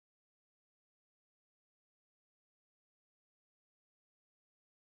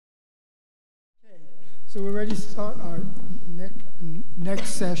So we're ready to start our next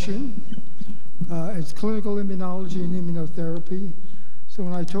session. It's clinical immunology and immunotherapy. So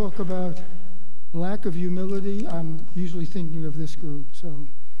when I talk about lack of humility, I'm usually thinking of this group. So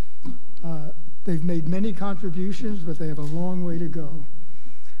they've made many contributions, but they have a long way to go.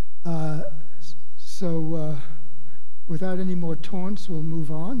 Without any more taunts, we'll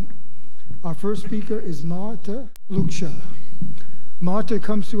move on. Our first speaker is Marta Luksza. Marta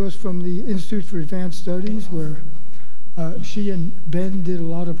comes to us from the Institute for Advanced Studies, where she and Ben did a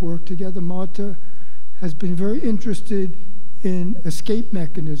lot of work together. Marta has been very interested in escape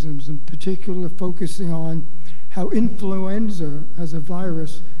mechanisms, in particular focusing on how influenza as a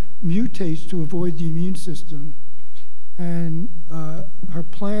virus mutates to avoid the immune system. And her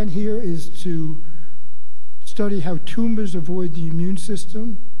plan here is to study how tumors avoid the immune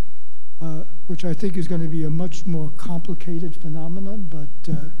system, which I think is going to be a much more complicated phenomenon, but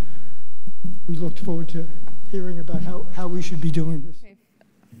we look forward to hearing about how we should be doing this. Okay.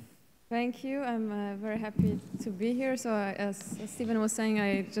 Thank you. I'm very happy to be here. So as Stephen was saying,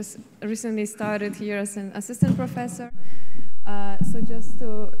 I just recently started here as an assistant professor. So just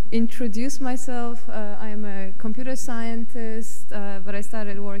to introduce myself, I am a computer scientist, but I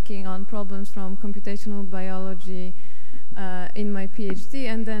started working on problems from computational biology in my PhD,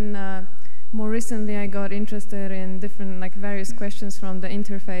 and then more recently I got interested in different, various questions from the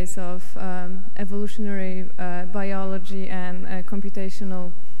interface of evolutionary biology and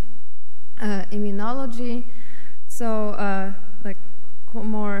computational immunology. So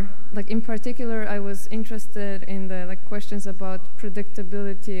in particular, I was interested in the questions about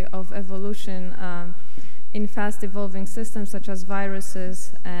predictability of evolution in fast evolving systems such as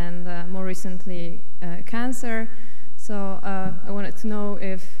viruses and more recently cancer. So I wanted to know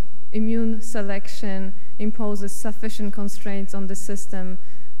if immune selection imposes sufficient constraints on the system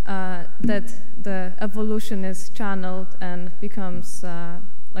that the evolution is channeled and becomes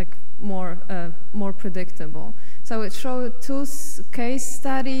more predictable. So it showed two case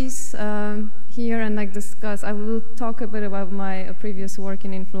studies here, and I will talk a bit about my previous work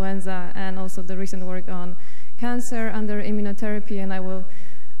in influenza and also the recent work on cancer under immunotherapy, and I will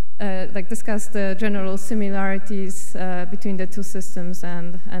discuss the general similarities between the two systems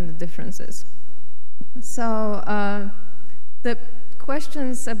and the differences. So the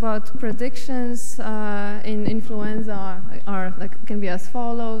questions about predictions in influenza can be as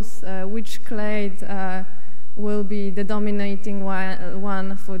follows: which clade will be the dominating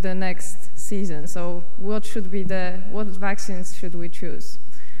one for the next season? So what vaccines should we choose?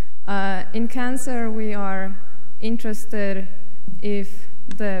 In cancer, we are interested if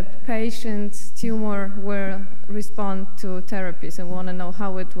the patient's tumor will respond to therapy. So we want to know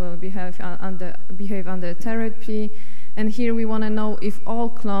how it will behave under therapy. And here we want to know if all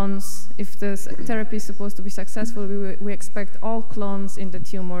clones, if the therapy is supposed to be successful, we expect all clones in the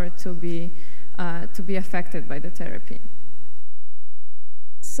tumor to be affected by the therapy.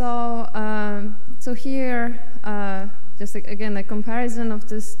 So, here, just again, a comparison of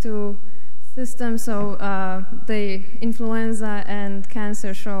these two systems. So the influenza and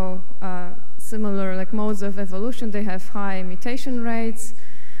cancer show similar modes of evolution. They have high mutation rates.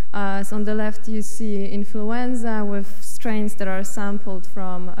 So on the left, you see influenza with strains that are sampled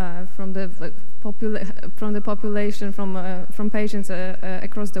from the population from patients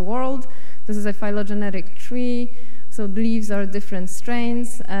across the world. This is a phylogenetic tree. So the leaves are different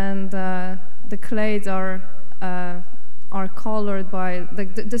strains, and the clades are colored by the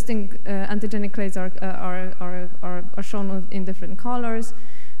distinct antigenic clades are shown in different colors.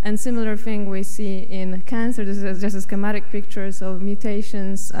 And similar thing we see in cancer. This is just a schematic picture. So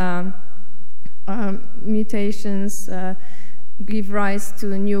mutations give rise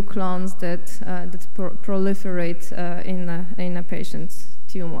to new clones that proliferate in a patient's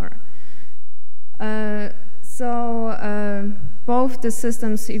tumor. Both the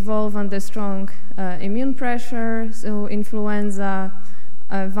systems evolve under strong immune pressure. So influenza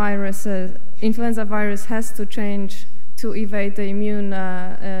virus has to change to evade the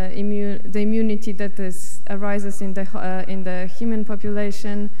immunity that arises in the human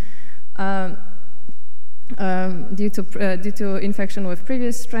population due to infection with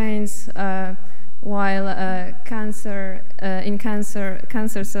previous strains. While cancer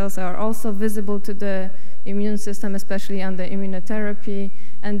cells are also visible to the immune system, especially under immunotherapy,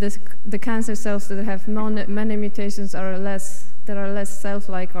 and the cancer cells that have many mutations are less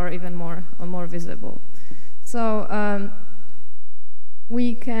self-like or even more visible. So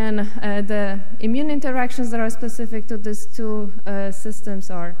the immune interactions that are specific to these two systems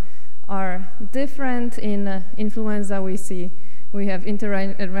are different. In influenza, we see we have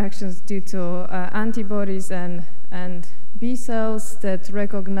interactions due to antibodies and B cells that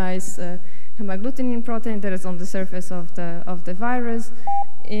recognize hemagglutinin protein that is on the surface of the virus.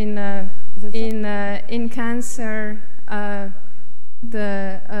 In cancer,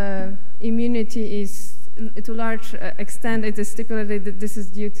 the immunity is, to a large extent, it is stipulated that this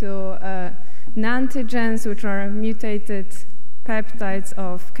is due to nantigens, which are mutated peptides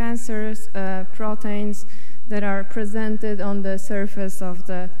of cancerous proteins that are presented on the surface of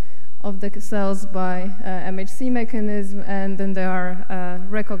the cells by MHC mechanism, and then they are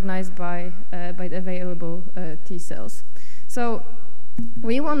recognized by the available T cells. So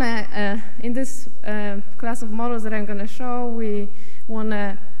we want to, in this class of models that I'm going to show, we want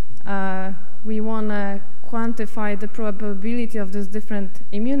to quantify the probability of those different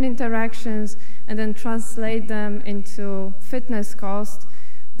immune interactions and then translate them into fitness cost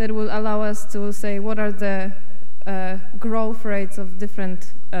that will allow us to say what are the growth rates of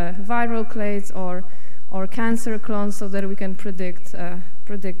different viral clades or cancer clones, so that we can predict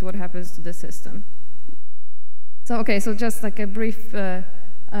what happens to the system. So okay, so just like a brief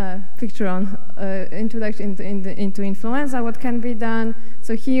picture on introduction into influenza, what can be done.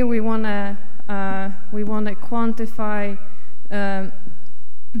 So here we want to quantify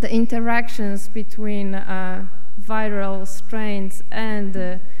the interactions between viral strains and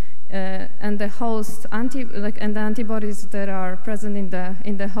the host and the antibodies that are present in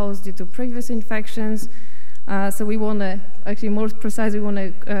the host due to previous infections. So we want to, actually more precisely, we want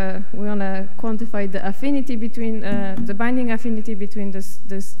to quantify the affinity between the binding affinity between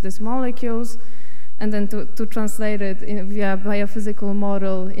these molecules, and then to translate it via biophysical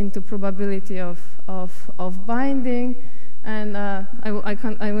model into probability of binding. And I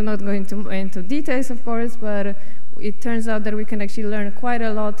will not go into details, of course, but it turns out that we can actually learn quite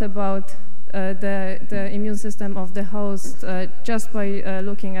a lot about the immune system of the host just by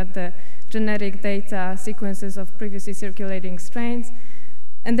looking at the genetic data sequences of previously circulating strains.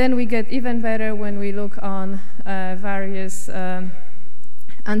 And then we get even better when we look on various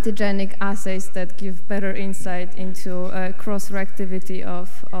antigenic assays that give better insight into cross-reactivity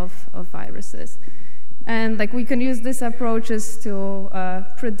of viruses. And like we can use these approaches to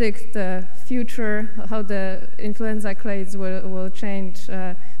predict the future, how the influenza clades will change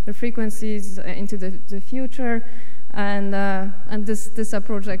their frequencies into the future. And this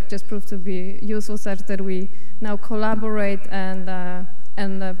approach just proved to be useful, such that we now collaborate and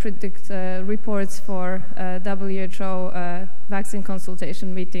predict reports for WHO vaccine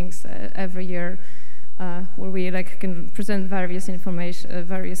consultation meetings every year, where we can present various information,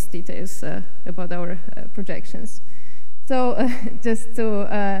 various details about our projections. So just to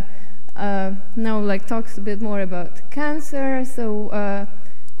now talk a bit more about cancer. So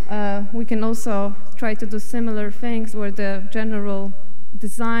we can also try to do similar things where the general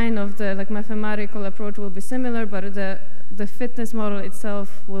design of the mathematical approach will be similar, but the fitness model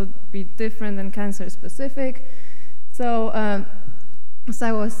itself will be different and cancer specific. So as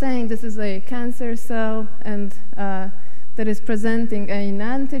I was saying, this is a cancer cell, and that is presenting an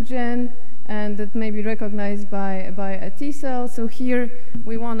antigen, and that may be recognized by a T cell. So here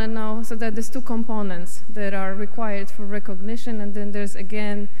we want to know, so that there's two components that are required for recognition, and then there's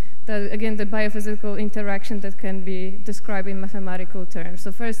again the biophysical interaction that can be described in mathematical terms.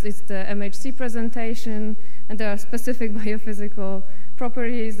 So first it's the MHC presentation, and there are specific biophysical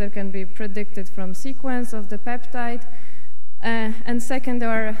properties that can be predicted from sequence of the peptide. And second,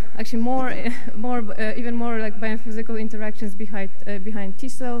 there are actually even more biophysical interactions behind T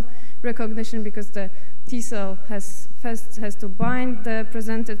cell recognition, because the T cell has to bind the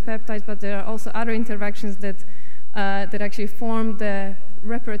presented peptide, but there are also other interactions that actually form the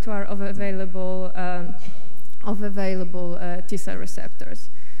repertoire of available T cell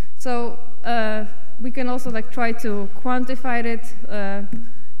receptors. So we can also try to quantify it,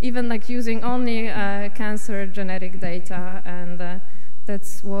 even using only cancer genetic data, and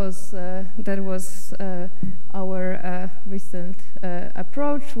that was our recent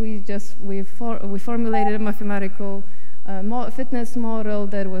approach. We formulated a mathematical fitness model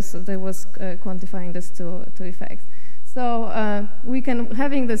that was quantifying these two effects. So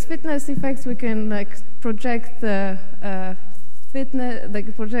having these fitness effects, we can project the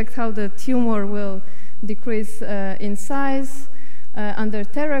project how the tumor will decrease in size under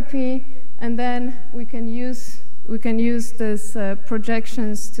therapy, and then we can use these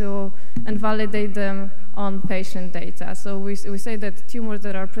projections and validate them on patient data. So we say that tumors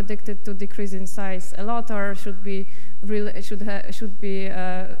that are predicted to decrease in size a lot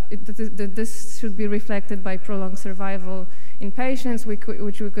this should be reflected by prolonged survival in patients, which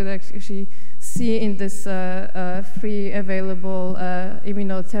we could actually see in this free available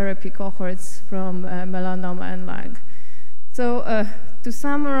immunotherapy cohorts from melanoma and lung. So to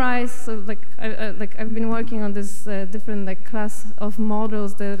summarize, so I've been working on this different class of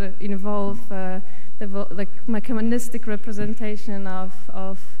models that involve mechanistic representation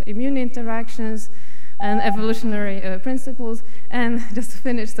of immune interactions and evolutionary principles. And just to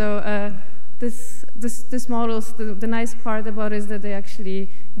finish, so this models, the nice part about it is that they actually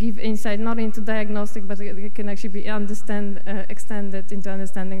give insight not into diagnostic, but it can actually be extended into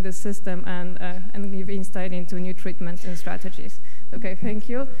understanding the system and give insight into new treatments and strategies. Okay, thank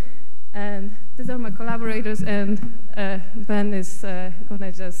you. And these are my collaborators, and Ben is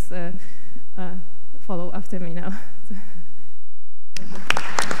gonna just follow after me now.